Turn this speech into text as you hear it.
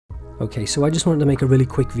Okay, so I just wanted to make a really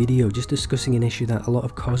quick video just discussing an issue that a lot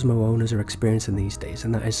of Cozmo owners are experiencing these days,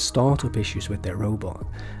 and that is startup issues with their robot.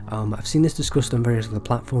 I've seen this discussed on various other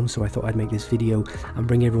platforms, so I thought I'd make this video and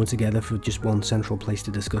bring everyone together for just one central place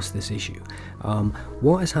to discuss this issue.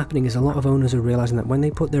 What is happening is a lot of owners are realizing that when they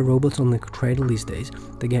put their robots on the cradle these days,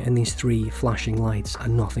 they're getting these 3 flashing lights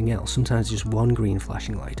and nothing else, sometimes just 1 green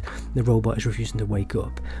flashing light. The robot is refusing to wake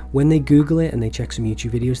up. When they Google it and they check some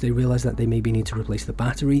YouTube videos, they realize that they maybe need to replace the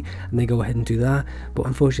battery, and they go ahead and do that, but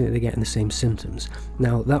unfortunately they're getting the same symptoms.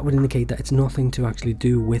 Now that would indicate that it's nothing to actually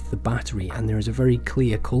do with the battery, and there is a very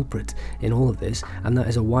clear culprit in all of this, and that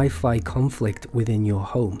is a Wi-Fi conflict within your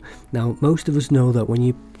home. Now most of us know that when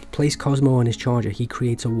you place Cozmo on his charger, he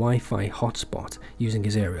creates a Wi-Fi hotspot using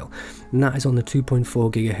his aerial, and that is on the 2.4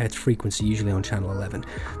 GHz frequency, usually on channel 11.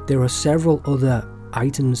 There are several other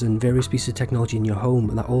items and various pieces of technology in your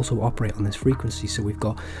home that also operate on this frequency. So we've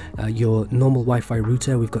got your normal Wi-Fi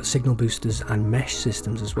router, we've got signal boosters and mesh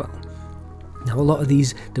systems as well. Now a lot of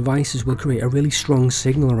these devices will create a really strong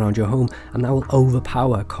signal around your home, and that will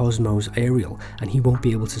overpower Cozmo's aerial, and he won't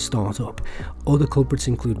be able to start up. Other culprits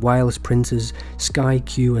include wireless printers,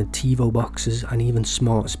 SkyQ and TiVo boxes, and even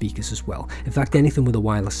smart speakers as well. In fact, anything with a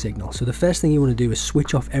wireless signal. So the first thing you want to do is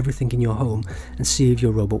switch off everything in your home and see if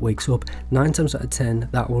your robot wakes up. 9 times out of 10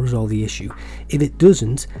 that will resolve the issue. If it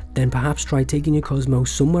doesn't, then perhaps try taking your Cozmo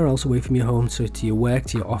somewhere else away from your home, so to your work,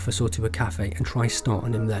 to your office, or to a cafe, and try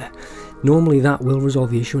starting him there. Normally that will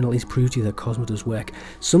resolve the issue and at least prove to you that Cozmo does work.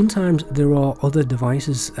 Sometimes there are other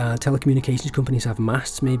devices, telecommunications companies have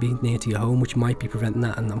masts maybe near to your home which might be preventing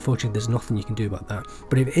that, and unfortunately there's nothing you can do about that.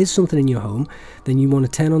 But if it is something in your home, then you want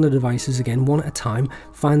to turn on the devices again one at a time,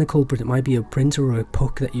 find the culprit. It might be a printer or a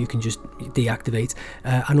puck that you can just deactivate,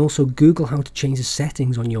 and also Google how to change the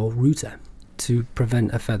settings on your router to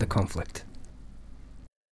prevent a further conflict.